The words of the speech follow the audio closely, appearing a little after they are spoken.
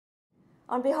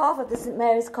On behalf of the St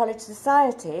Mary's College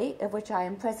Society, of which I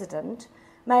am president,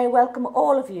 may I welcome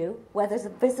all of you, whether as a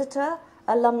visitor,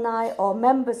 alumni or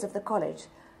members of the college,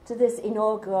 to this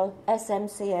inaugural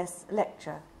SMCS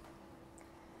lecture.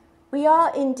 We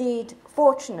are indeed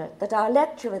fortunate that our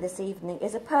lecturer this evening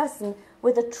is a person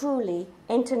with a truly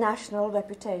international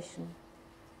reputation.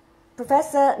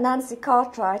 Professor Nancy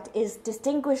Cartwright is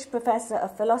Distinguished Professor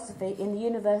of Philosophy in the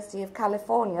University of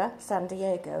California, San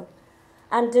Diego,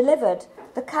 and delivered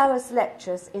the Karras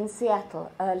Lectures in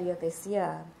Seattle earlier this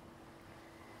year.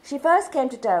 She first came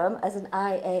to Durham as an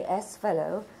IAS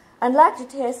Fellow and liked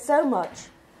it here so much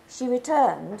she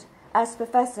returned as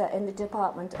Professor in the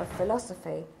Department of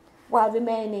Philosophy, while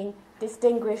remaining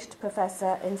Distinguished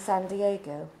Professor in San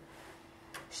Diego.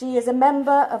 She is a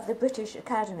member of the British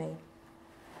Academy.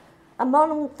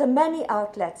 Among the many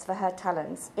outlets for her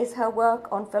talents is her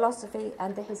work on philosophy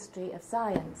and the history of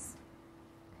science.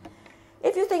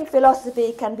 If you think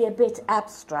philosophy can be a bit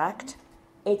abstract,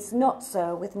 it's not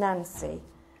so with Nancy.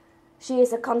 She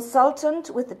is a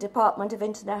consultant with the Department of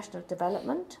International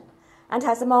Development and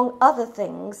has, among other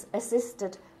things,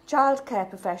 assisted childcare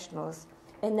professionals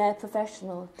in their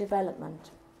professional development.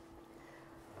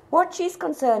 What she's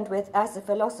concerned with as a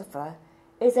philosopher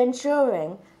is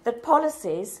ensuring that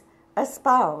policies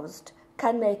espoused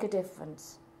can make a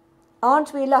difference.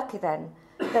 Aren't we lucky then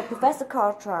that Professor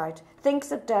Cartwright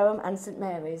thinks of Durham and St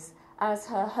Mary's as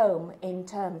her home in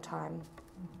term time?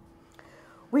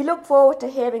 We look forward to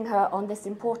hearing her on this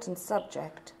important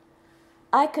subject.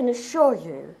 I can assure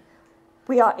you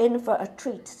we are in for a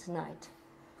treat tonight.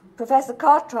 Professor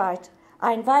Cartwright,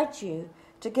 I invite you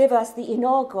to give us the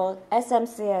inaugural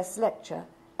SMCS lecture,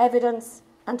 Evidence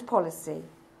and Policy.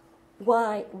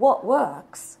 Why what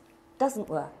works doesn't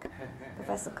work.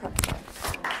 Professor Cartwright.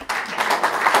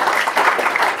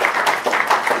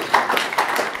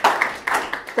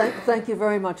 Thank you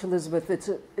very much, Elizabeth.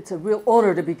 It's a real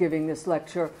honor to be giving this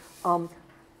lecture.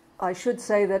 I should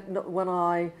say that when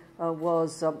I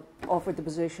was offered the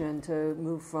position to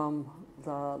move from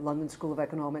the London School of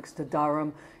Economics to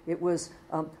Durham, it was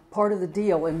part of the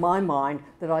deal in my mind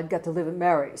that I'd get to live at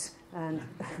Mary's. And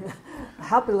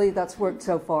happily that's worked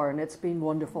so far, and it's been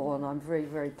wonderful, and I'm very,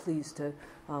 very pleased to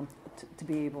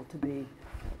be able to be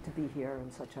here in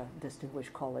such a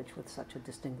distinguished college with such a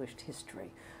distinguished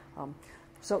history.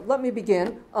 So let me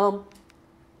begin.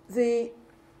 The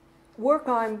work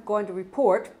I'm going to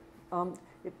report,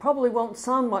 it probably won't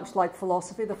sound much like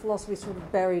philosophy. The philosophy is sort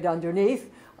of buried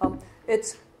underneath.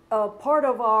 It's part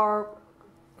of our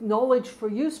Knowledge for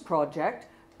Use project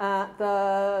at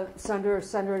the center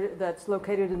that's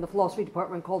located in the philosophy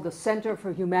department called the Center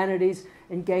for Humanities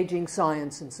Engaging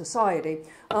Science and Society.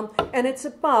 And it's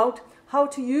about how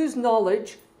to use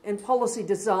knowledge in policy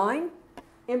design,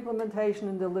 implementation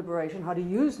and deliberation, how to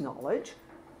use knowledge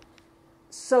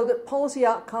so that policy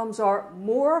outcomes are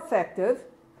more effective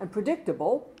and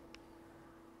predictable,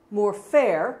 more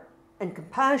fair and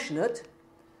compassionate,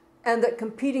 and that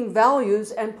competing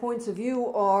values and points of view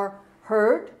are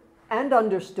heard and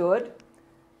understood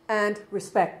and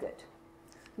respected.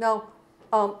 Now,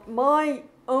 my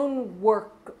own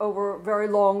work over a very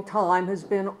long time has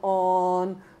been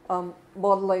on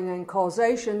modeling and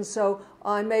causation, so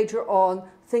I major on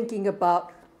thinking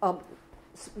about,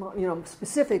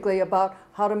 specifically about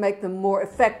how to make them more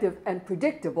effective and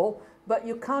predictable, but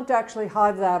you can't actually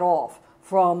hive that off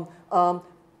from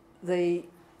the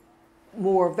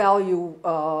more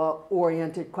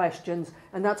value-oriented questions,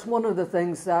 and that's one of the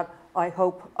things that I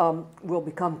hope will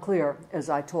become clear as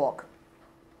I talk.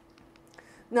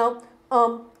 Now,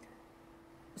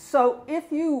 so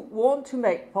if you want to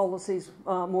make policies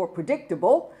more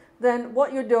predictable, then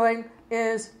what you're doing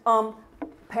is,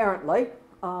 apparently,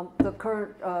 the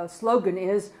current slogan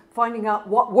is finding out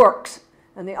what works.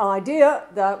 And the idea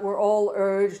that we're all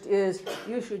urged is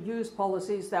you should use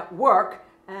policies that work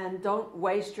and don't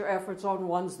waste your efforts on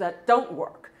ones that don't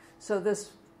work. So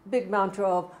this big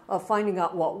mantra of finding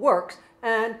out what works.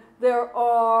 And there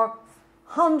are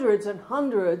hundreds and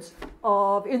hundreds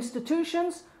of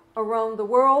institutions around the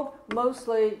world,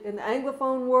 mostly in the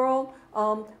Anglophone world,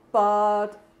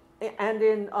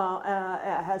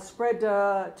 has spread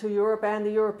to Europe and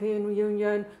the European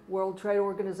Union, World Trade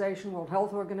Organization, World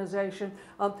Health Organization.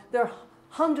 There are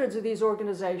hundreds of these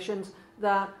organizations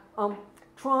that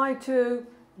try to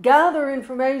gather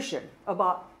information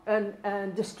about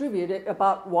and distribute it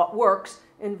about what works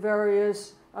in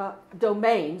various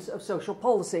domains of social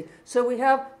policy. So we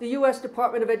have the U.S.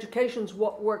 Department of Education's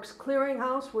What Works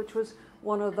Clearinghouse, which was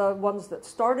one of the ones that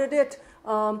started it.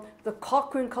 The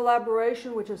Cochrane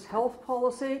Collaboration, which is health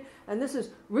policy. And this is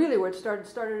really where it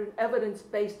started in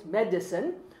evidence-based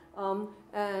medicine.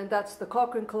 and that's the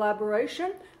Cochrane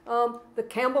collaboration. The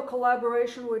Campbell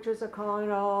collaboration, which is a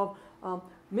kind of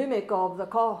mimic of the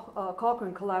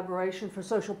Cochrane collaboration for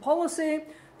social policy.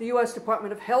 The U.S.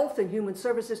 Department of Health and Human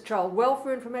Services Child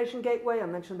Welfare Information Gateway. I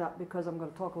mentioned that because I'm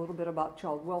going to talk a little bit about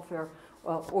child welfare,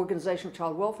 Organization of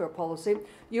Child Welfare Policy.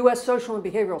 U.S. Social and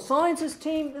Behavioral Sciences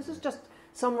Team. This is just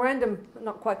some random,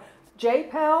 not quite.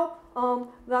 JPAL,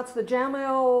 that's the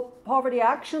Jamil Poverty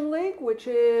Action League, which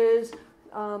is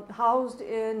housed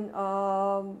in,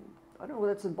 I don't know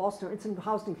whether it's in Boston, it's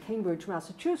housed in Cambridge,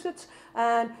 Massachusetts,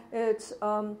 and it's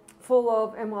full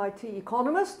of MIT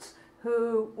economists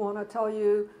who want to tell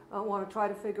you, want to try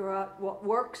to figure out what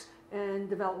works in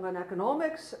development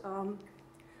economics,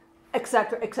 et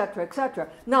cetera, et cetera, et cetera.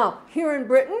 Now, here in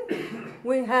Britain,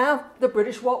 we have the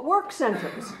British What Works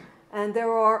Centres. And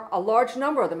there are a large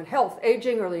number of them in health,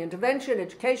 aging, early intervention,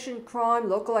 education, crime,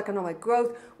 local economic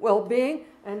growth, well-being.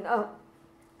 And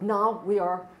now we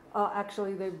are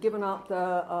actually, they've given out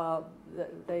the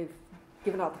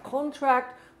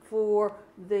contract for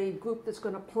the group that's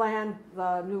going to plan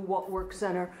the new What Works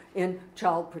Center in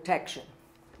child protection.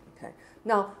 Okay.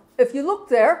 Now, if you look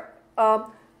there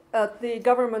at the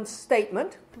government's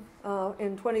statement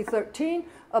in 2013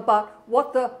 about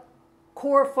what the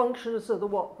core functions of the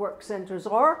What Works Centers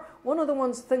are, one of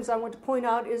the things I want to point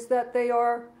out is that they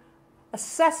are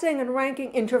assessing and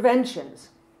ranking interventions.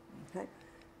 Okay.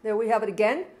 There we have it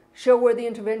again. Show where the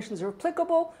interventions are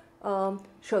applicable,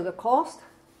 show the cost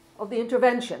of the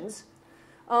interventions.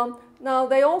 Now,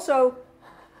 they also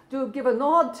do give a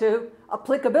nod to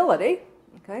applicability.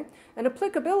 Okay? And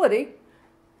applicability,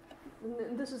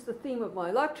 and this is the theme of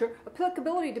my lecture,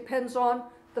 applicability depends on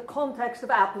the context of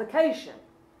application.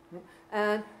 Okay?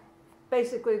 And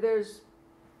basically, there's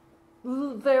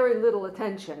very little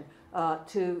attention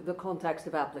to the context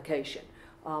of application.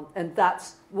 And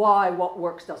that's why what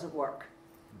works doesn't work.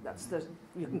 That's the,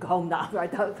 you can go home now,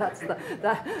 right? That's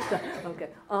okay.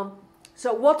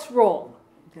 So what's wrong?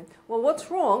 Okay. Well,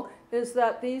 what's wrong is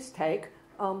that these take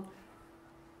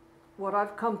what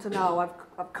I've come to know.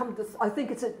 I've come to. I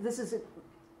think this is an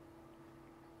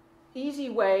easy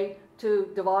way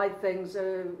to divide things.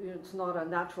 It's not a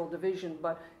natural division,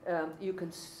 but you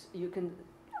can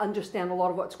understand a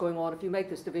lot of what's going on if you make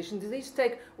this division. These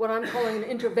take what I'm calling an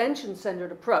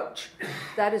intervention-centered approach.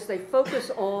 That is, they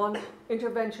focus on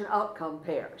intervention outcome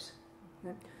pairs.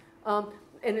 Okay?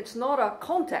 And it's not a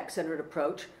context-centered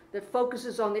approach that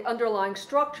focuses on the underlying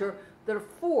structure that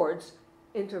affords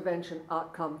intervention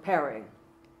outcome pairing.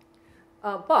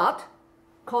 But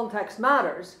context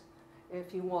matters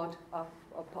if you want a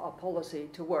policy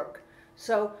to work.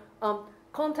 So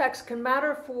context can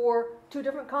matter for two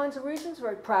different kinds of reasons,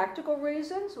 very practical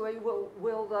reasons, where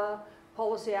will the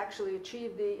policy actually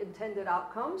achieve the intended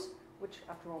outcomes, which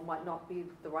after all might not be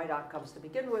the right outcomes to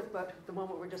begin with, but at the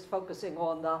moment we're just focusing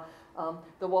on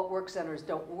the What Works Centers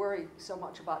don't worry so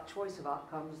much about choice of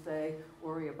outcomes, they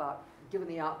worry about, given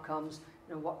the outcomes,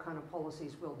 what kind of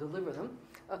policies will deliver them.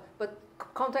 But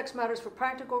context matters for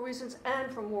practical reasons and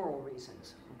for moral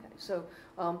reasons. Okay, so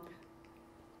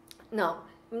now,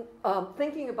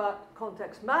 thinking about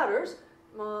context matters,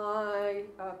 my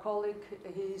colleague,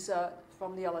 he's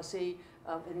from the LSE,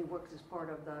 and he works as part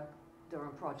of the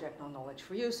Durham Project on Knowledge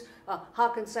for Use.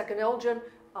 Hakan Sekin-Elgin,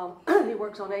 he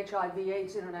works on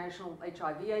HIV/AIDS, international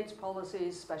HIV/AIDS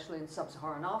policies, especially in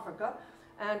sub-Saharan Africa.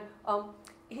 And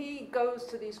he goes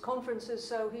to these conferences,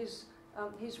 so he's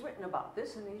written about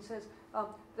this, and he says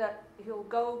that he'll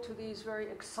go to these very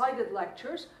excited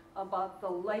lectures about the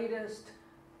latest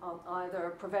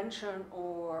either prevention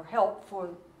or help for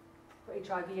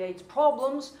HIV/AIDS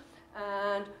problems,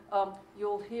 and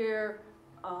you'll hear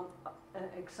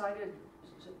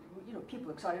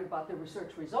people excited about their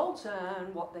research results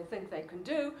and what they think they can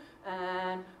do,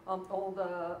 and all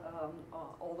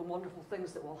the wonderful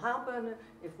things that will happen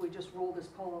if we just roll this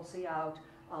policy out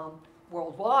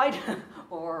worldwide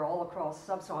or all across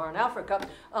sub-Saharan Africa.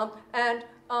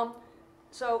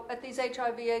 So at these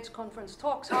HIV/AIDS conference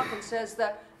talks, Hakan says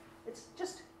that it's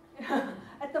just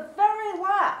at the very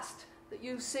last that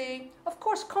you see, of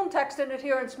course, context and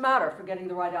adherence matter for getting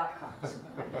the right outcomes.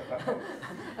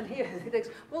 And he thinks,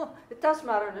 well, it does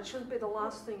matter, and it shouldn't be the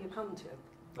last thing you come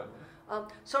to.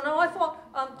 So now I thought,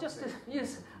 just to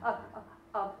use,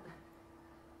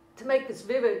 to make this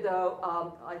vivid, though,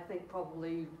 I think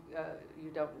probably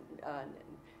you don't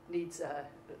need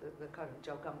the kind of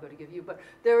joke I'm going to give you, but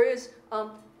there is,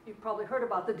 you've probably heard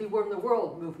about the Deworm the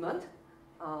World movement.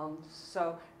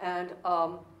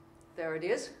 There it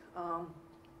is.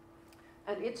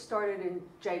 And it started in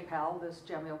JPAL, this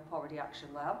Jamil Poverty Action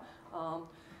Lab,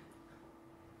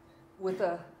 with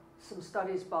a some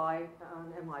studies by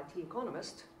an MIT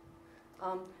economist.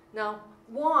 Now,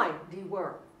 why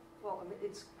deworm? Well, I mean,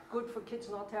 it's good for kids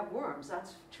not to have worms,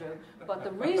 that's true. But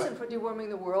the reason for deworming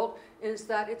the world is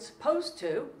that it's supposed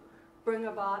to bring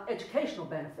about educational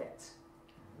benefits.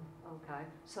 Okay,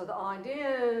 so the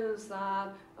idea is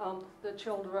that the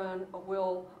children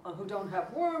will, who don't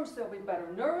have worms, they'll be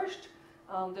better nourished,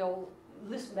 they'll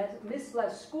miss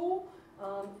less school,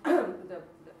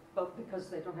 both because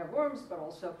they don't have worms, but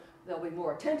also they'll be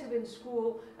more attentive in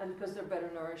school, and because they're better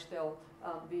nourished, they'll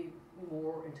be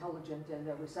more intelligent in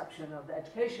their reception of the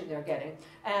education they're getting,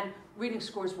 and reading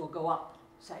scores will go up.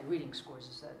 Say, reading scores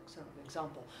is an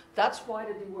example. That's why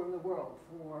to deworm the world,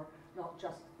 for not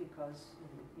just because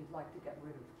you'd like to get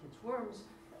rid of kids' worms,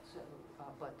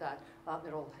 but that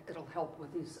it'll help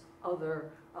with these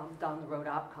other down the road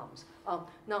outcomes.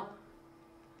 Now,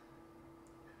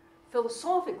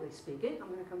 philosophically speaking, I'm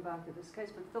going to come back to this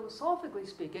case, but philosophically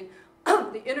speaking,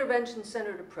 the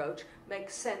intervention-centered approach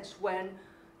makes sense when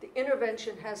the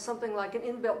intervention has something like an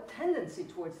inbuilt tendency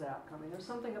towards that outcome. And there's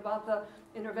something about the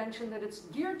intervention that it's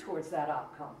geared towards that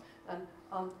outcome. And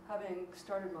having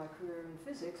started my career in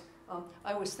physics,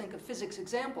 I always think of physics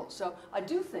examples. So I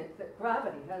do think that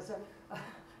gravity has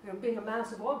being a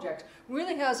massive object,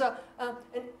 really has an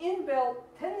inbuilt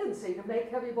tendency to make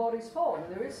heavy bodies fall. And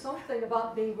there is something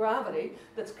about being gravity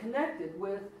that's connected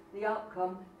with the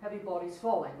outcome, heavy bodies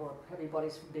falling, or heavy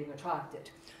bodies being attracted.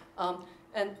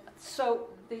 And so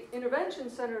the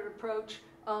intervention-centered approach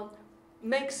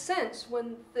makes sense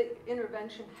when the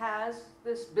intervention has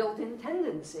this built-in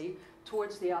tendency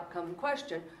towards the outcome in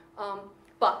question.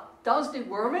 But does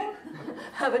deworming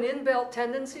have an inbuilt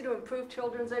tendency to improve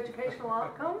children's educational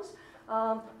outcomes?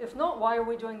 If not, why are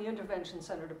we doing the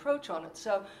intervention-centered approach on it?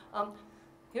 So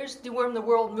here's Deworm the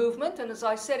World movement, and as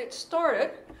I said, it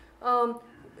started.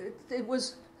 It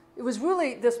was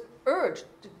really this urge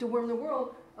to deworm the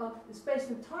world was based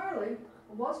entirely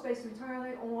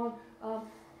on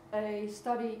a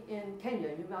study in Kenya.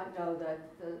 You might know that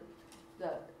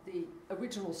the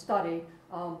original study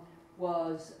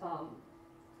was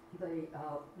the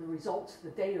results, the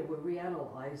data were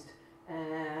reanalyzed,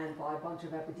 and by a bunch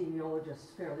of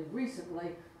epidemiologists fairly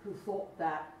recently, who thought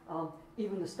that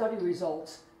even the study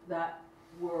results that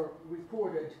were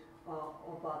reported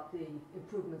about the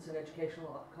improvements in educational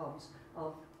outcomes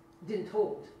didn't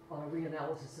hold on a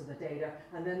reanalysis of the data.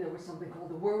 And then there was something called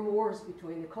the worm wars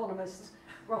between economists,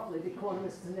 roughly the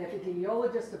economists and the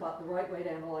epidemiologists, about the right way to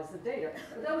analyze the data.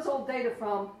 But that was all data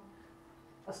from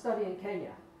a study in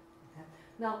Kenya. Okay.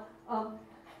 Now,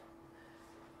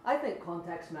 I think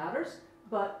context matters,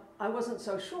 but I wasn't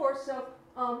so sure, so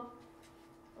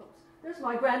there's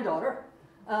my granddaughter,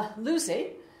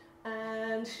 Lucy,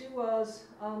 and she was,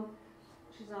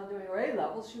 she's now doing her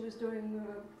A-levels. She was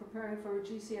preparing for her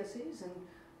GCSEs, and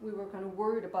we were kind of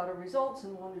worried about her results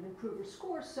and wanted to improve her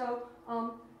scores. So,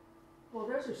 well,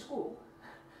 there's her school.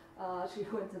 She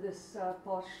went to this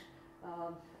posh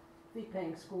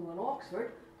fee-paying school in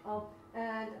Oxford,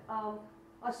 and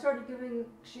I started giving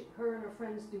her and her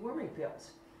friends deworming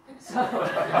pills. So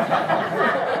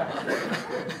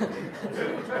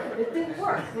it didn't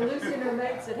work for Lucy and her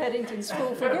mates at Headington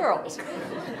School for Girls.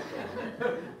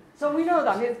 So we know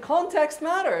that. I mean, context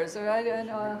matters, right? And,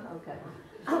 okay.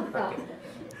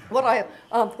 What I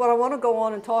want to go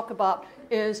on and talk about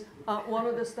is one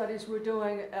of the studies we're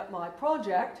doing at my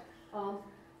project,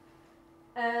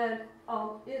 and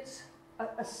it's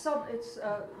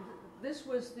this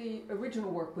was the original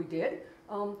work we did,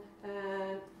 and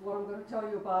what I'm going to tell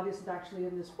you about isn't actually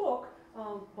in this book,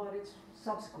 but it's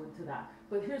subsequent to that.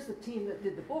 But here's the team that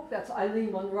did the book. That's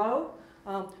Eileen Munro,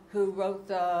 who wrote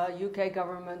the UK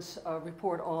government's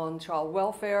report on child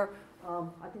welfare.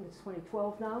 I think it's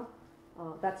 2012 now.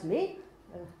 That's me.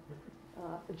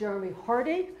 Jeremy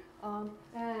Hardy,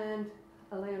 and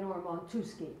Eleanor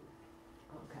Montuski.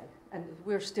 Okay, and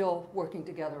we're still working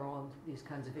together on these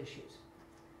kinds of issues.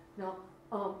 Now,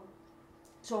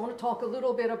 so I want to talk a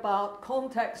little bit about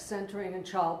context centering and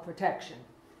child protection.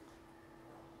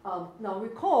 Now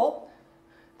recall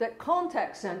that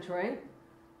context centering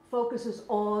focuses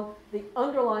on the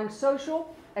underlying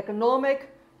social, economic,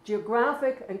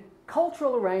 geographic, and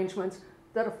cultural arrangements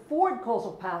that afford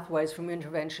causal pathways from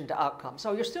intervention to outcome.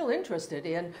 So you're still interested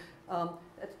in,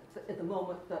 at the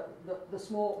moment,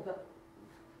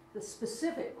 the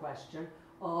specific question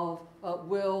of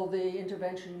will the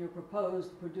intervention you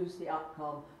proposed produce the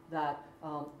outcome that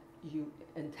you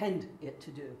intend it to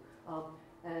do.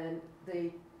 And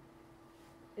the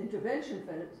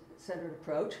intervention-centered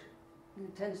approach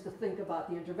It tends to think about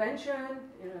the intervention,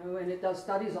 and it does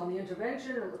studies on the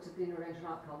intervention. It looks at the intervention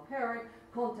outcome pairing,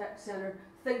 context-centered,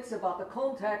 thinks about the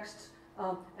context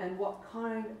and what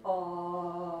kind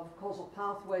of causal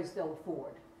pathways they'll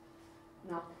afford.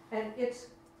 Now, and it's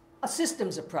a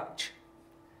systems approach,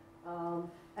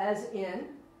 as in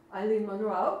Eileen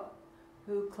Monroe,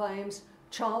 who claims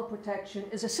child protection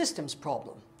is a systems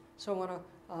problem. So I want to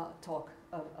talk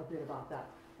a bit about that.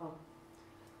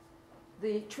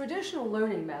 The traditional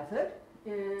learning method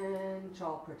in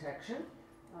child protection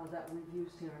that we've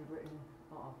used here in Britain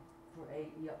for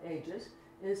ages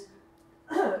is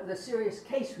the serious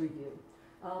case review.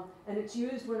 And it's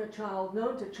used when a child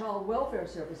known to child welfare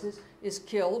services is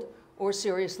killed or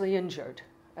seriously injured.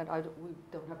 And we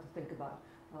don't have to think about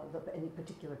any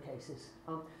particular cases.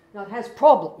 Now, it has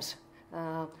problems.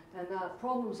 And the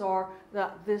problems are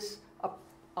that the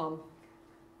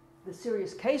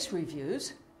serious case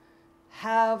reviews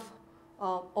have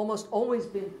almost always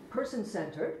been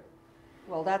person-centered.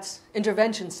 Well, that's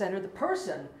intervention-centered. The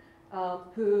person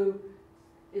who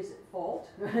is at fault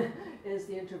is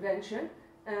the intervention.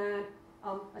 And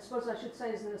I suppose I should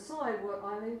say as an aside, what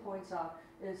Eileen points out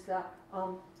is that,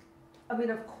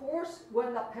 of course,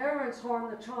 when the parents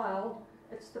harm the child,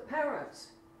 it's the parents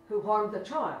who harmed the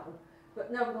child.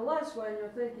 But nevertheless, when you're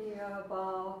thinking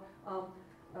about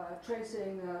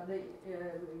tracing,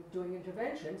 doing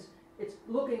interventions, it's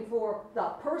looking for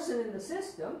that person in the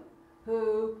system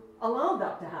who allowed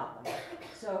that to happen.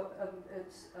 So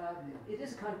it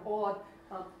is a kind of odd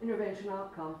intervention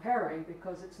outcome pairing,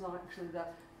 because it's not actually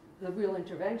the real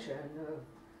intervention of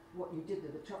what you did to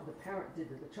the child, the parent did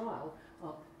to the child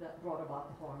that brought about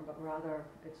the harm, but rather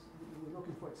we're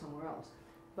looking for it somewhere else.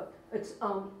 But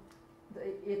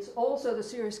it's also the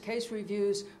serious case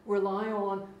reviews rely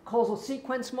on causal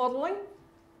sequence modeling,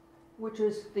 which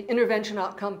is the intervention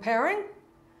outcome pairing,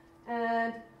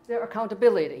 and they're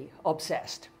accountability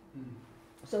obsessed.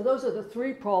 So those are the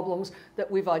three problems that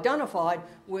we've identified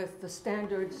with the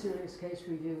standard serious case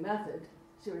review method,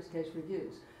 serious case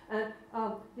reviews. And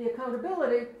the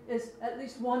accountability is at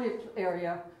least one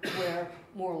area where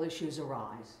moral issues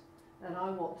arise. And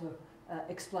I want to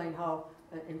explain how,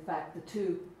 in fact, the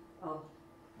two,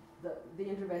 the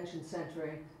intervention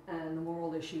centering and the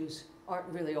moral issues aren't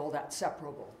really all that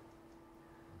separable.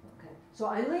 Okay. So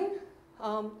Eileen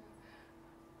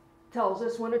tells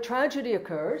us when a tragedy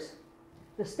occurs,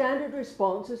 the standard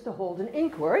response is to hold an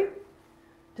inquiry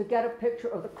to get a picture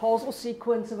of the causal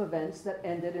sequence of events that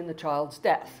ended in the child's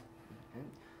death. Okay.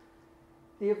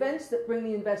 The events that bring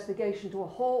the investigation to a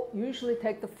halt usually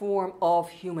take the form of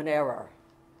human error.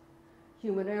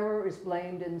 Human error is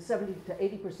blamed in 70 to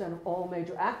 80% of all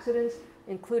major accidents,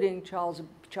 including child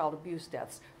abuse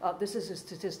deaths. This is a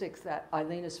statistics that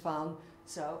Eileen has found,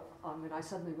 so I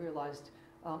suddenly realized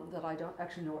that I don't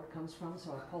actually know where it comes from,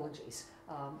 so apologies.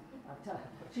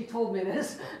 She told me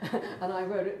this, and I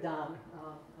wrote it down,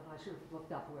 and I should have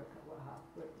looked up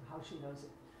how she knows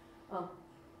it.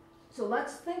 So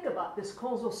let's think about this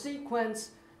causal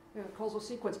sequence,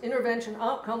 intervention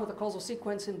outcome with a causal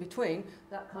sequence in between,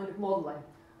 that kind of modeling.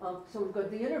 So we've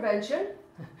got the intervention,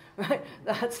 right?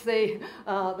 That's the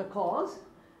cause,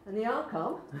 and the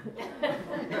outcome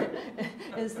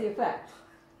is the effect.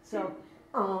 So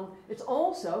it's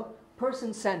also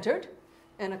person-centered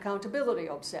and accountability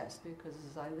obsessed, because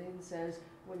as Eileen says,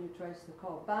 when you trace the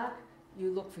call back, you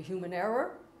look for human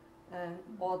error, and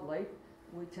oddly,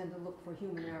 we tend to look for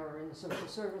human error in the social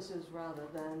services rather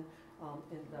than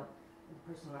in the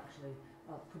person who actually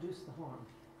produced the harm.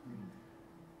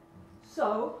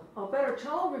 So, a better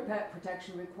child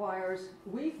protection requires,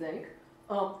 we think,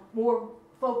 more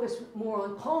focus more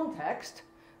on context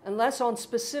and less on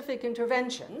specific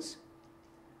interventions,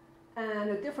 and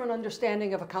a different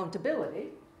understanding of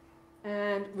accountability,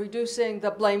 and reducing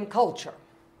the blame culture.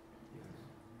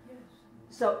 Yes.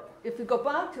 So if we go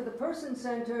back to the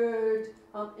person-centered,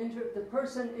 the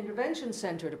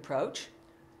person-intervention-centered approach,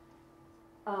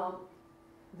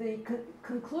 the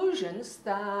conclusions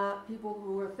that people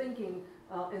who are thinking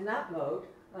in that mode,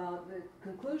 the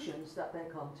conclusions that they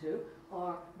come to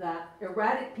are that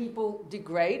erratic people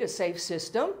degrade a safe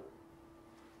system,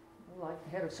 like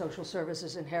the head of social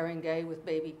services in Haringey with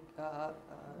baby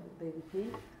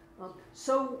P.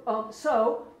 So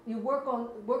you work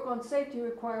on safety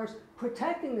requires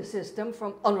protecting the system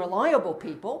from unreliable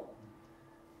people.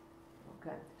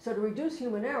 Okay. So to reduce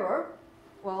human error,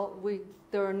 well,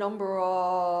 there are a number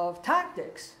of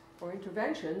tactics or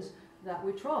interventions that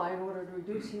we try in order to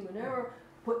reduce human error.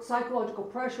 Put psychological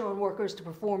pressure on workers to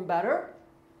perform better.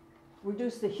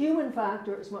 Reduce the human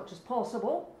factor as much as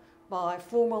possible by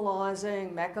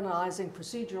formalizing, mechanizing,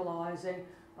 proceduralizing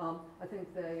I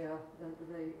think the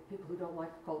people who don't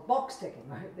like to call it box ticking,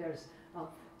 right?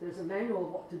 There's a manual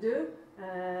of what to do,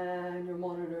 and you're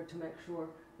monitored to make sure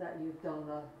that you've done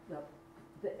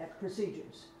the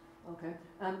procedures. Okay.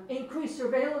 Increase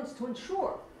surveillance to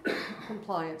ensure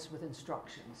compliance with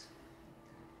instructions.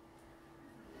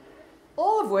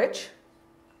 All of which,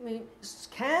 I mean,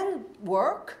 can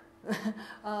work,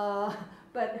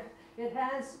 but it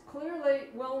has clearly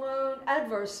well-known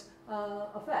adverse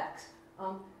effects.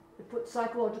 It puts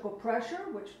psychological pressure,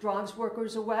 which drives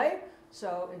workers away.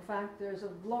 So, in fact, there's a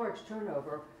large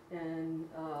turnover in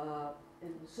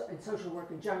social work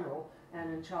in general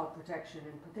and in child protection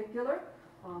in particular.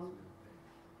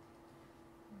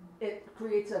 It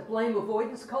creates a blame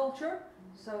avoidance culture.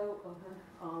 So,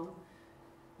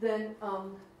 then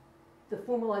the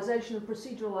formalization and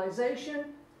proceduralization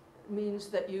means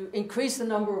that you increase the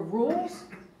number of rules,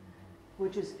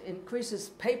 which increases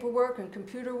paperwork and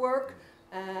computer work.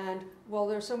 And, well,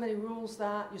 there are so many rules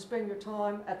that you spend your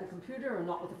time at the computer and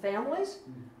not with the families.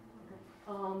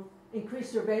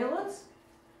 Increased surveillance,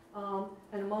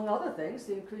 and among other things,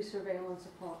 the increased surveillance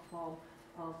apart from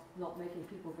not making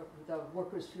the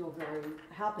workers feel very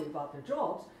happy about their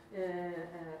jobs,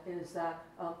 is that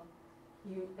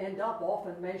you end up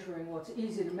often measuring what's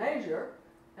easy to measure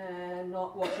and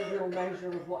not what's a real measure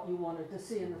of what you wanted to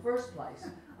see in the first place.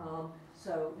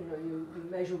 So, you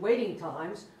measure waiting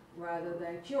times rather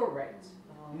than cure rates.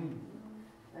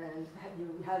 And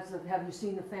have you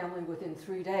seen the family within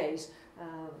 3 days,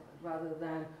 rather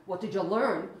than what did you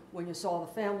learn when you saw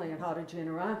the family and how did you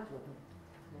interact with them?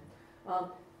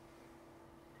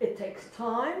 It takes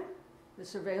time. The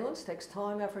surveillance takes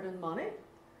time, effort, and money.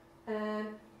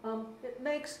 And it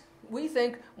makes, we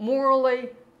think, morally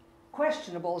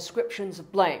questionable ascriptions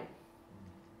of blame.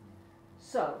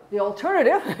 So the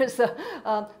alternative is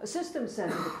a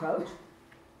system-centered approach,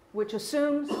 which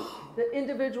assumes that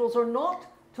individuals are not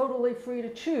totally free to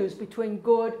choose between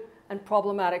good and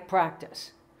problematic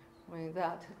practice. I mean,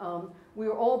 that we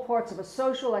are all parts of a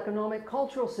social, economic,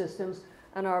 cultural systems,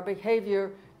 and our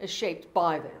behavior is shaped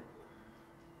by them.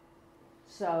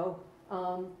 So,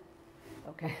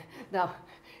 okay, now,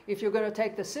 if you're going to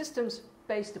take the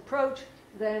systems-based approach,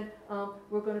 then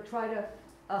we're going to try to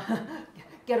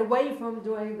get away from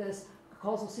doing this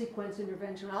causal sequence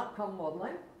intervention outcome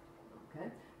modeling,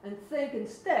 okay, and think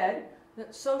instead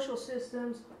that social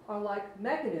systems are like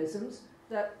mechanisms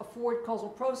that afford causal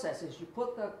processes. You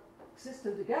put the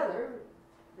system together,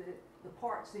 the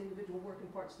parts, the individual working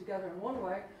parts together in one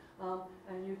way,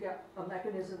 and you get a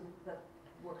mechanism that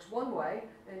works one way,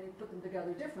 and you put them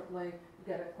together differently, you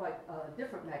get a quite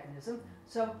different mechanism.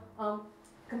 So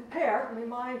compare, I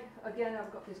mean, again,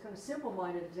 I've got these kind of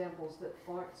simple-minded examples that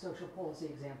aren't social policy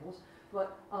examples,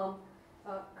 but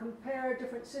compare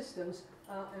different systems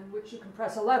in which you can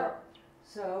press a lever.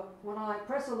 So when I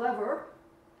press a lever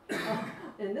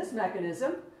in this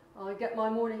mechanism, I get my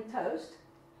morning toast.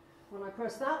 When I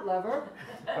press that lever,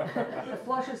 it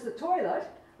flushes the toilet,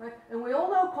 right? And we all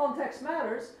know context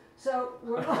matters, so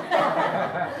we're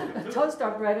toast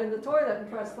our bread in the toilet and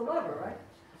press the lever, right?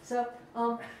 So,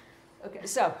 okay,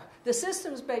 so the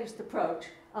systems-based approach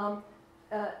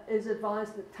is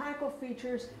advised that tackle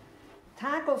features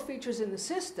in the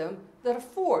system that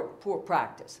afford poor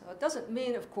practice. It doesn't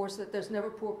mean, of course, that there's never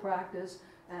poor practice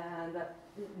and that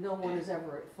no one is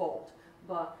ever at fault.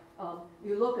 But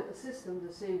you look at the system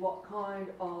to see what kind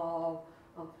of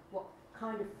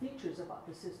features about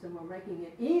the system are making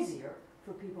it easier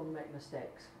for people to make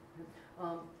mistakes.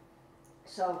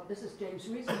 So this is James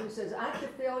Reason, who says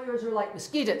active failures are like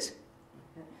mosquitoes.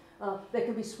 They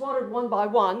can be swatted one by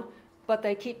one, but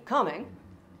they keep coming.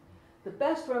 The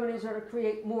best remedies are to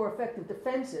create more effective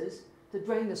defenses to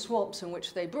drain the swamps in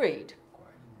which they breed.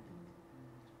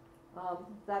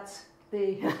 That's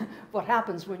what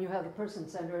happens when you have the person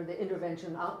centered, the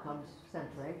intervention outcomes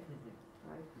centering.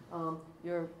 Right?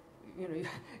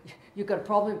 You've got a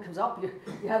problem that comes up. You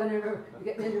get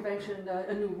an intervention,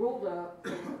 a new rule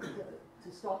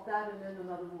to stop that, and then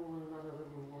another rule and another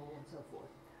rule, and so forth.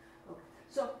 Okay.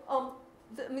 So,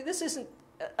 this isn't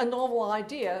a novel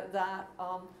idea that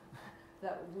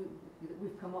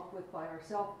we've come up with by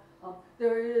ourselves.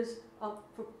 There is,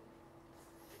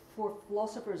 for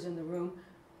philosophers in the room,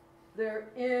 there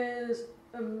is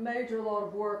a major lot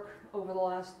of work over the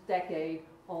last decade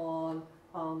on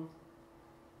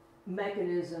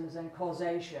mechanisms and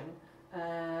causation,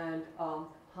 and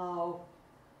how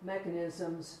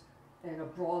mechanisms in a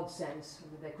broad sense,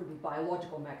 I mean, they could be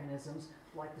biological mechanisms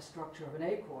like the structure of an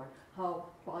acorn, how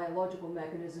biological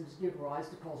mechanisms give rise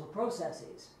to causal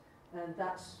processes. And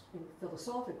that's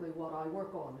philosophically what I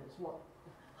work on, is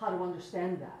how to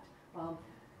understand that.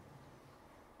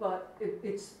 but it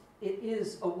is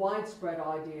a widespread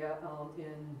idea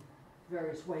in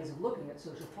various ways of looking at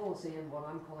social policy and what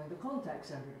I'm calling the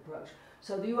context-centered approach.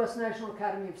 So the U.S. National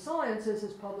Academy of Sciences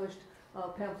has published a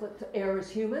pamphlet, "To Err is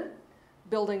Human,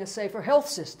 Building a Safer Health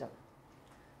System."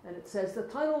 And it says, the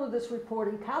title of this report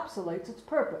encapsulates its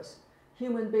purpose.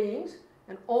 Human beings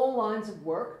and all lines of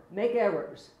work make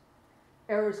errors.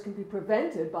 Errors can be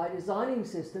prevented by designing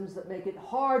systems that make it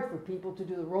hard for people to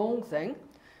do the wrong thing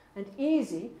and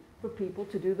easy for people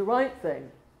to do the right thing.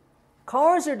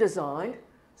 Cars are designed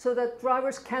so that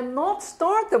drivers cannot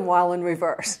start them while in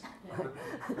reverse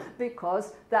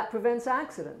because that prevents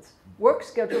accidents. Work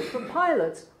schedules for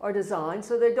pilots are designed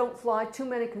so they don't fly too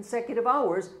many consecutive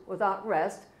hours without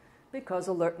rest because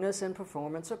alertness and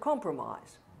performance are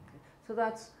compromised. So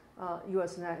that's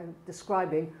U.S.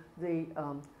 describing the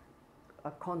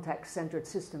context-centered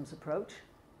systems approach.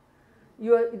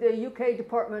 The UK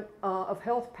Department of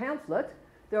Health pamphlet,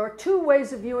 there are two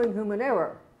ways of viewing human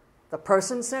error. The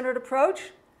person-centered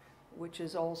approach, which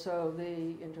is also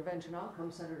the intervention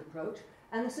outcome-centered approach,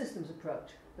 and the systems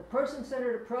approach. The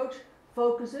person-centered approach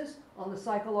focuses on the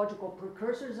psychological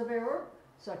precursors of error,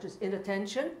 such as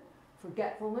inattention,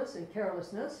 forgetfulness, and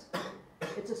carelessness.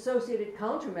 Its associated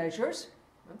countermeasures,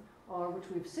 which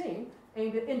we've seen,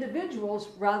 aimed at individuals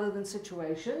rather than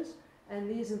situations, and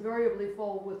these invariably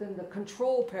fall within the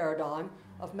control paradigm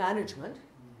of management.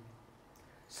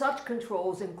 Such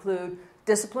controls include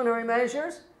disciplinary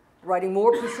measures, writing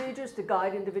more procedures to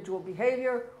guide individual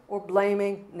behavior, or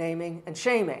blaming, naming, and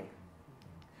shaming.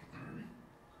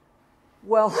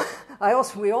 Well,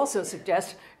 we also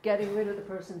suggest getting rid of the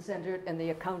person-centered and the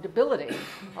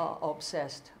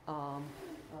accountability-obsessed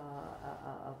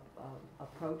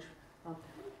approach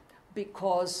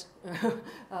because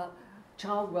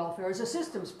child welfare is a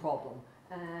systems problem,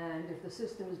 and if the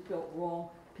system is built wrong,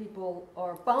 people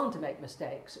are bound to make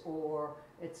mistakes, or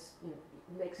it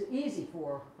makes it easy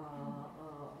for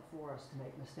us to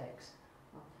make mistakes.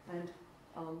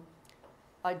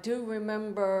 I do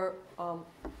remember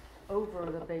over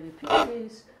the baby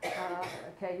Peace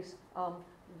case,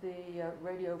 the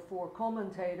Radio 4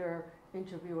 commentator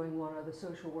interviewing one of the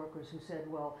social workers who said,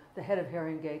 well, the head of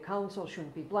Haringey Council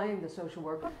shouldn't be blamed, the social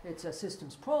worker, it's a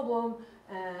systems problem.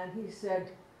 And he said,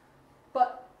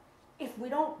 but if we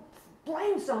don't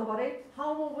blame somebody,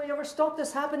 how will we ever stop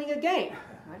this happening again?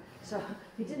 Right? So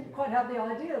he didn't quite have the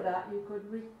idea that you could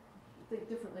think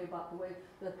differently about the way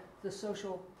the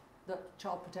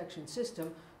child protection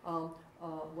system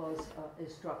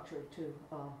is structured to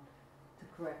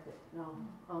correct it.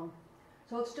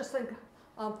 So let's just think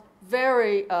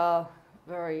very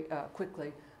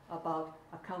quickly about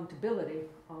accountability,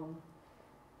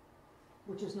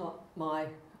 which is not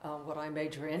what I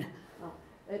major in.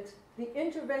 It's the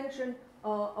intervention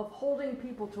of holding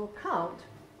people to account.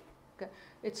 Okay.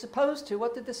 It's supposed to,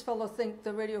 what did this fellow think,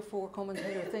 the Radio 4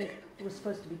 commentator think it was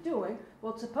supposed to be doing?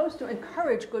 Well, it's supposed to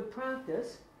encourage good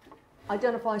practice,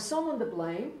 identify someone to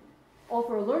blame,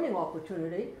 offer a learning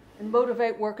opportunity, and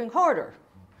motivate working harder.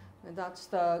 And that's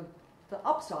the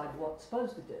upside of what it's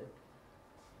supposed to do.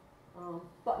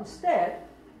 But instead,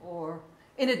 or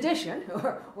in addition,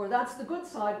 or that's the good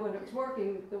side when it's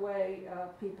working the way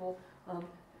people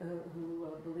who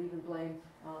believe in blame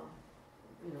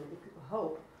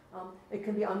hope, it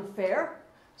can be unfair.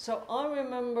 So I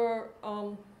remember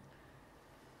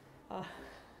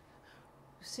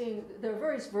seeing, there are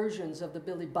various versions of the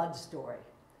Billy Budd story,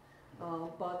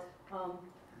 but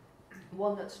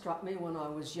one that struck me when I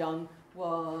was young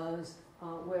was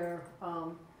where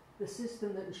the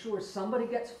system that ensures somebody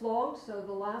gets flogged, so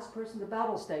the last person, the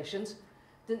battle stations,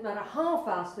 didn't matter how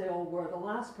fast they all were, the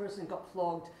last person got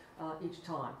flogged each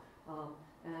time.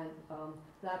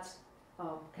 That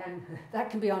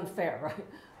can be unfair, right?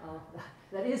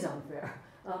 That is unfair.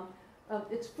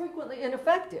 It's frequently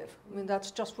ineffective. I mean, that's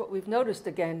just what we've noticed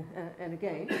again and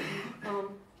again.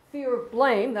 Fear of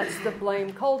blame, that's the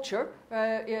blame culture,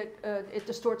 it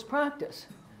distorts practice.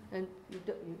 And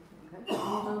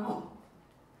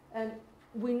and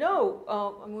we know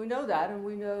that,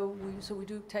 and so we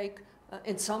do take,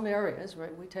 in some areas,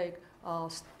 right, we take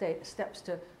steps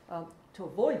to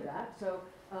avoid that. So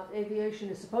aviation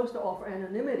is supposed to offer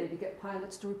anonymity to get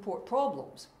pilots to report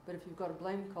problems. But if you've got a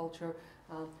blame culture,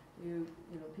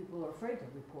 people are afraid to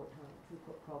report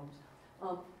problems.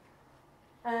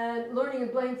 And learning in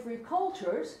blame-free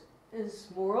cultures is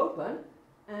more open,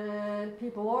 and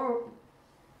people are,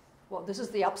 well, this is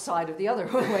the upside of the other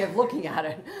way of looking at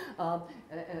it.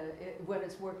 When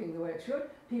it's working the way it should,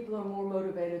 people are more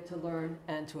motivated to learn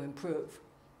and to improve.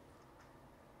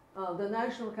 The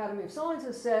National Academy of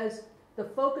Sciences says the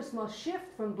focus must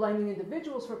shift from blaming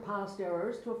individuals for past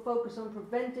errors to a focus on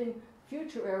preventing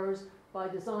future errors by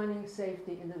designing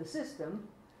safety into the system.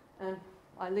 And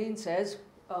Eileen says,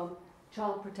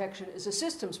 child protection is a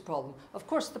systems problem. Of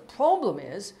course, the problem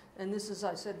is, and this is,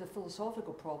 I said, the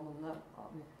philosophical problem that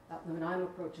I'm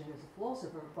approaching as a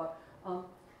philosopher, but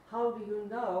how do you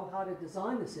know how to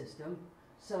design the system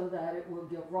so that it will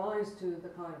give rise to the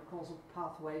kind of causal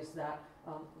pathways that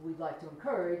we'd like to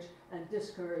encourage and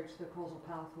discourage the causal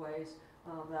pathways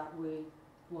that we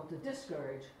want to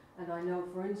discourage? And I know,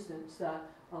 for instance, that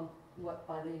what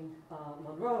Eileen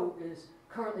Monroe is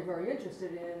currently very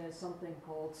interested in is something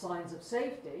called signs of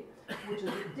safety, which is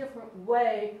a different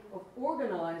way of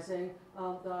organizing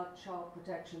the child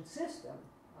protection system.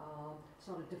 It's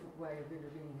not a different way of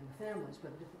intervening in the families, but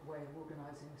a different way of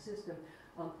organizing the system,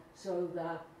 so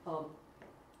that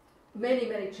many,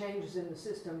 many changes in the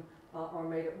system are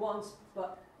made at once,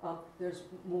 but there's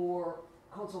more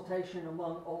consultation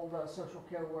among all the social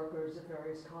care workers of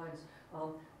various kinds.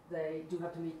 They do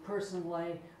have to meet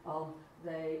personally.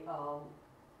 They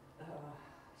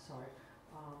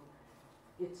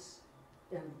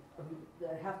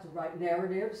have to write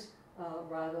narratives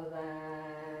rather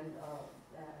than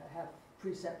have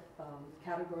preset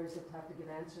categories that have to give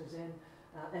answers in,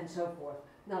 and so forth.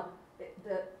 Now,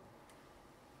 the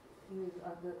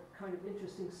kind of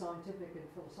interesting scientific and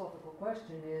philosophical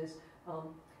question is,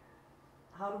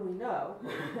 how do we know,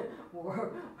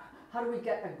 or how do we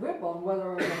get a grip on whether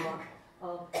or not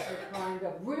the kind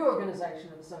of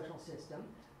reorganization of the social system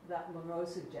that Monroe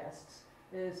suggests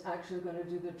is actually going to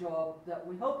do the job that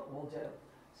we hope it will do?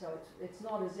 So it's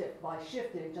not as if by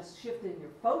just shifting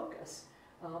your focus,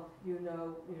 you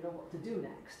know what to do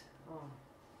next.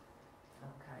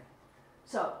 Okay.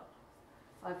 So,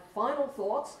 I have final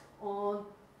thoughts on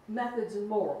methods and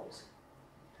morals,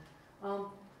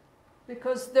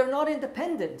 because they're not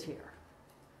independent here.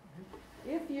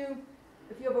 If you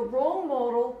have a wrong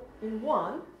model in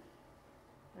one,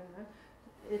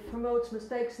 it promotes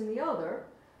mistakes in the other,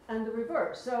 and the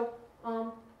reverse. So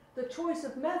the choice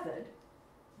of method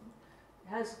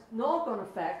has knock-on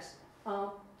effects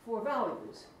for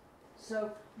values.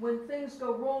 So when things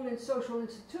go wrong in social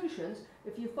institutions,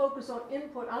 if you focus on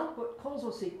input-output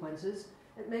causal sequences,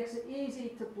 it makes it easy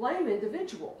to blame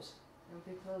individuals,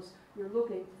 because you're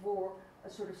looking for a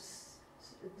sort of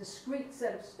discrete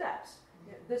set of steps.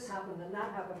 This happened and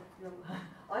that happened.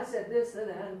 I said this and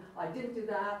then I didn't do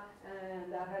that,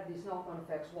 and that had these knock-on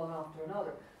effects one after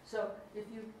another. So if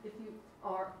you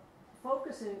are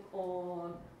focusing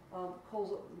on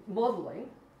causal modeling,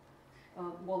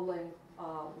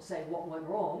 say what went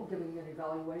wrong, giving an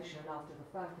evaluation after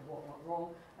the fact of what went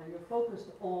wrong, and you're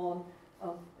focused on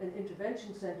an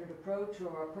intervention-centered approach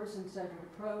or a person-centered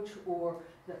approach or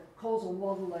the causal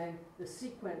modeling, the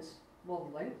sequence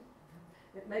modeling,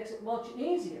 it makes it much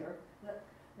easier.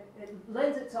 It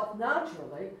lends itself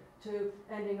naturally to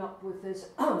ending up with this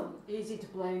easy to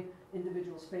blame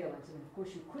individuals' failings. And of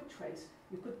course you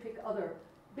could pick other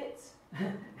bits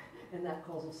in that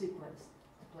causal sequence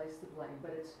to place the blame,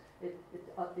 but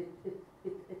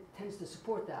it tends to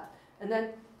support that. And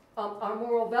then our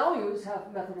moral values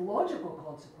have methodological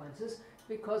consequences,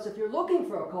 because if you're looking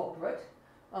for a culprit,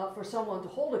 for someone to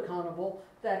hold accountable,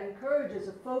 that encourages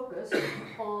a focus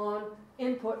on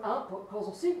input-output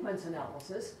causal sequence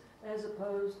analysis as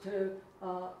opposed to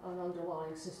an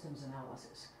underlying systems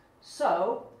analysis.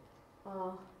 So,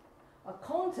 a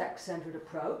context-centered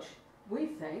approach, we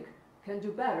think, can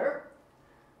do better.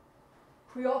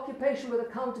 Preoccupation with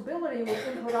accountability with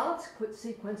input-output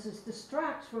sequences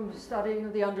distracts from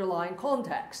studying the underlying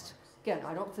context. Again,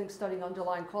 I don't think studying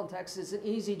underlying context is an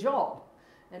easy job.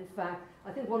 In fact,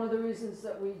 I think one of the reasons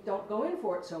that we don't go in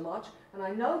for it so much, and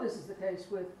I know this is the case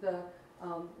with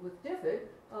DFID,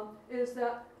 is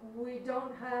that we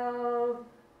don't have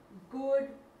good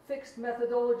fixed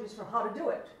methodologies for how to do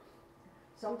it.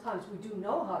 Sometimes we do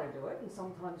know how to do it, and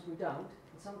sometimes we don't.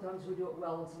 And sometimes we do it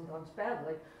well, and sometimes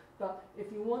badly. But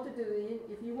if you want to do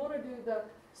the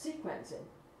sequencing,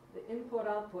 the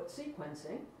input-output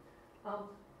sequencing,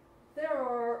 there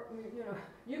are,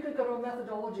 you can go to a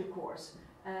methodology course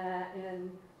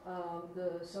in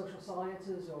the social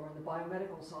sciences or in the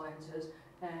biomedical sciences,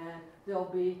 and there'll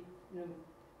be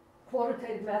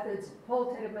quantitative methods,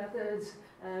 qualitative methods,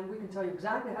 and we can tell you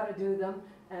exactly how to do them,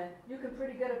 and you can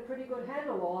get a pretty good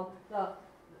handle on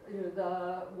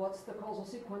what's the causal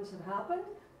sequence that happened,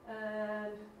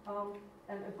 and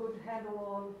a good handle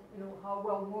on how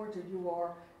well warranted you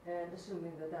are, and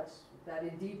assuming that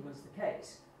indeed was the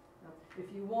case.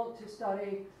 If you want to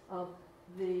study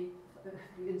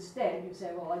instead you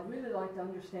say, well, I'd really like to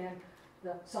understand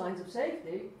the signs of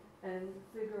safety, and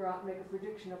figure out, make a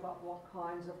prediction about what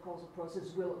kinds of causal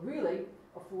processes will really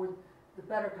afford the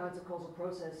better kinds of causal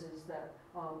processes that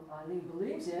Eileen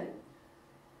believes in.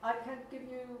 I can't give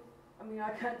you, I mean,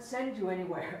 I can't send you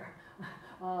anywhere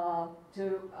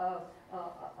to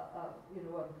you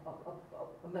know,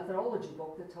 a methodology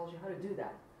book that tells you how to do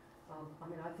that. I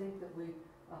mean, I think that we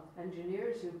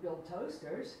engineers who build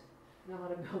toasters know how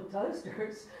to build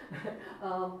toasters,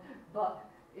 but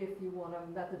if you want a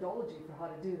methodology for how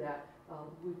to do that,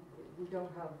 we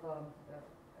don't have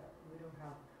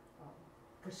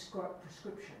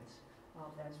prescriptions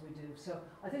as we do. So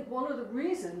I think one of the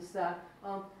reasons that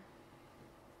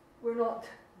we're not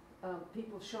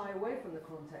people shy away from the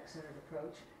context-centered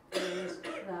approach is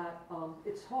that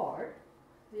it's hard.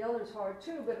 The other is hard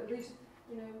too, but at least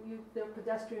you know there are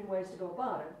pedestrian ways to go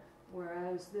about it.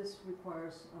 Whereas this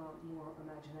requires more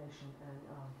imagination and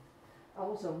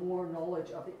also more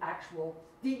knowledge of the actual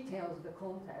details of the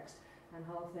context and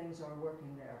how things are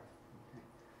working there.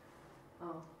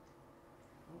 Okay.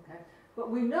 Okay.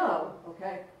 But we know,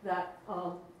 okay, that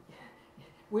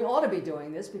we ought to be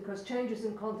doing this because changes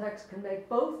in context can make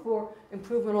both for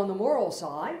improvement on the moral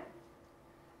side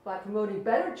by promoting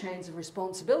better chains of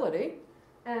responsibility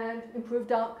and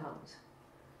improved outcomes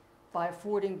by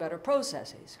affording better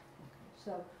processes.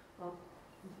 So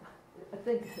I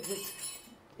think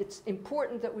it's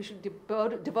important that we should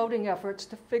devoting efforts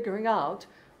to figuring out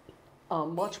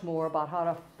much more about how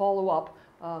to follow up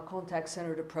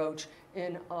context-centered approach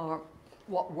in our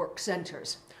what work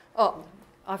centers. Oh,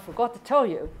 I forgot to tell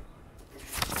you,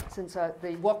 since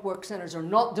the what work centers are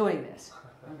not doing this,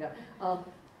 okay,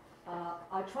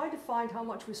 I tried to find how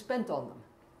much we spent on them.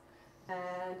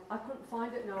 And I couldn't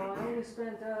find it. No, I only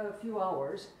spent a few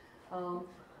hours.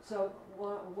 So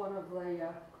one of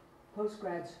the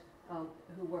postgrads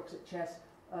who works at Chess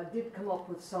did come up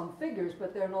with some figures,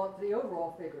 but they're not the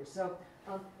overall figures. So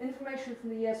information from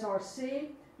the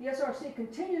ESRC. The ESRC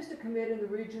continues to commit in the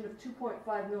region of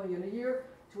 $2.5 million a year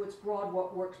to its broad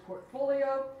What Works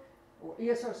portfolio.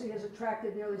 ESRC has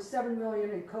attracted nearly $7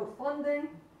 million in co-funding.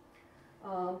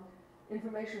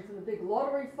 Information from the Big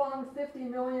Lottery Fund, $50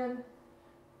 million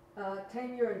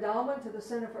 10-year endowment to the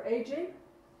Center for Aging.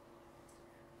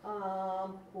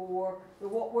 Or the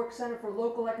What Works Center for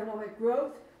Local Economic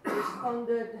Growth, was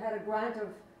funded, had a grant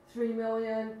of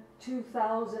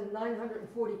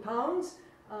 £3,002,940.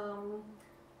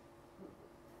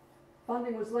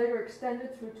 Funding was later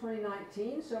extended through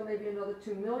 2019, so maybe another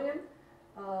 $2 million.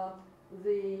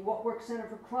 The What Works Center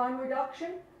for Crime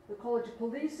Reduction, the College of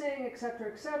Policing,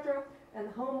 etc., and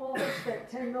the Home Office spent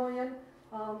 $10 million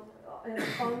in a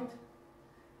fund.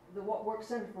 The What Works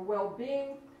Center for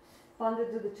Wellbeing,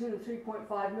 funded to the tune of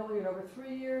 $3.5 million over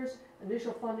 3 years.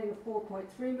 Initial funding of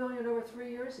 $4.3 million over 3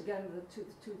 years. Again, the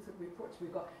two reports we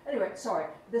got. Anyway, sorry,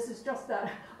 this is just that.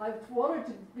 I wanted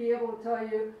to be able to tell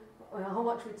you how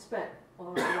much we'd spent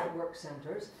on our work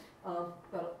centers,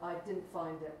 but I didn't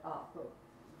find it up. But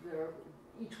there,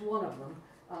 each one of them,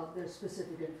 there's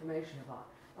specific information about.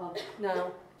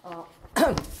 Now,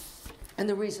 and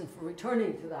the reason for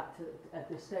returning to that at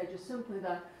this stage is simply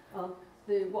that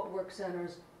the What Work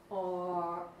Centers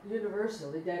are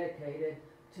universally dedicated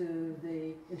to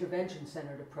the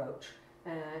intervention-centered approach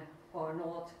and are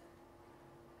not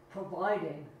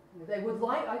providing. They would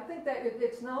like. I think that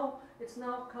it's now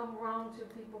come around to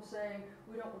people saying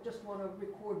we don't just want to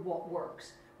record what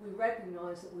works. We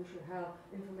recognize that we should have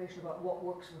information about what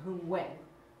works for whom when,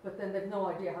 but then they've no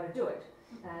idea how to do it,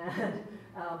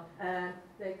 and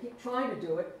they keep trying to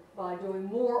do it by doing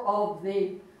more of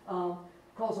the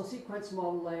causal sequence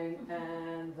modeling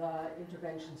and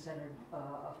intervention-centered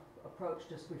approach,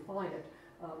 just refine it,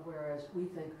 whereas we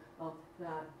think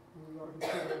that we ought to be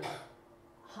putting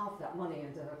half that money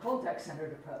into the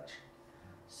context-centered approach.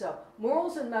 So,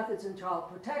 morals and methods in child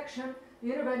protection,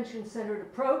 the intervention-centered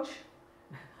approach,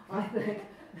 I think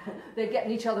they get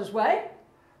in each other's way.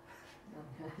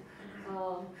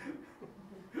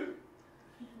 Okay.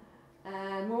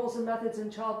 And morals and methods in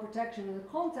child protection in the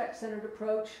context-centered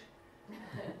approach,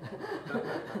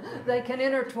 they can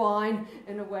intertwine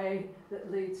in a way that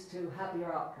leads to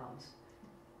happier outcomes.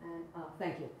 And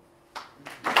thank you.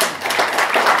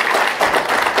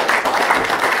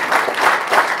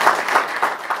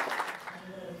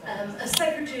 As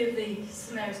Secretary of the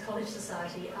St Mary's College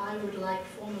Society, I would like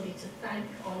formally to thank,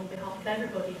 on behalf of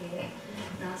everybody here,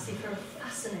 Nancy, for a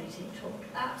fascinating talk.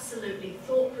 Absolutely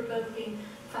thought-provoking,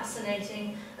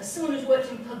 fascinating. As someone who's worked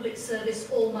in public service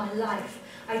all my life,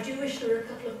 I do wish there were a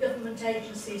couple of government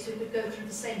agencies who could go through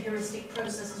the same heuristic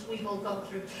process as we've all gone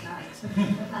through tonight.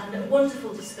 And a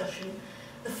wonderful discussion.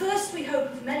 The first, we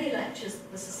hope, of many lectures lectures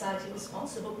that the Society will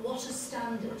sponsor, but what a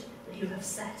standard that you have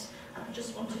set. And I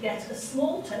just want to get a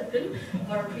small token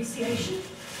of our appreciation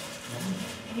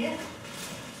here.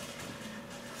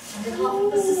 On behalf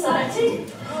of the Society,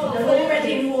 they're all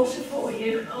ready in water for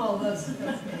you. Oh, that's And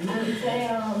they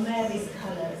are Mary's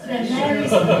colours. They're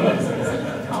Mary's colours.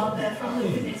 Oh, they're from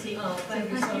the committee. Oh, thank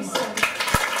you so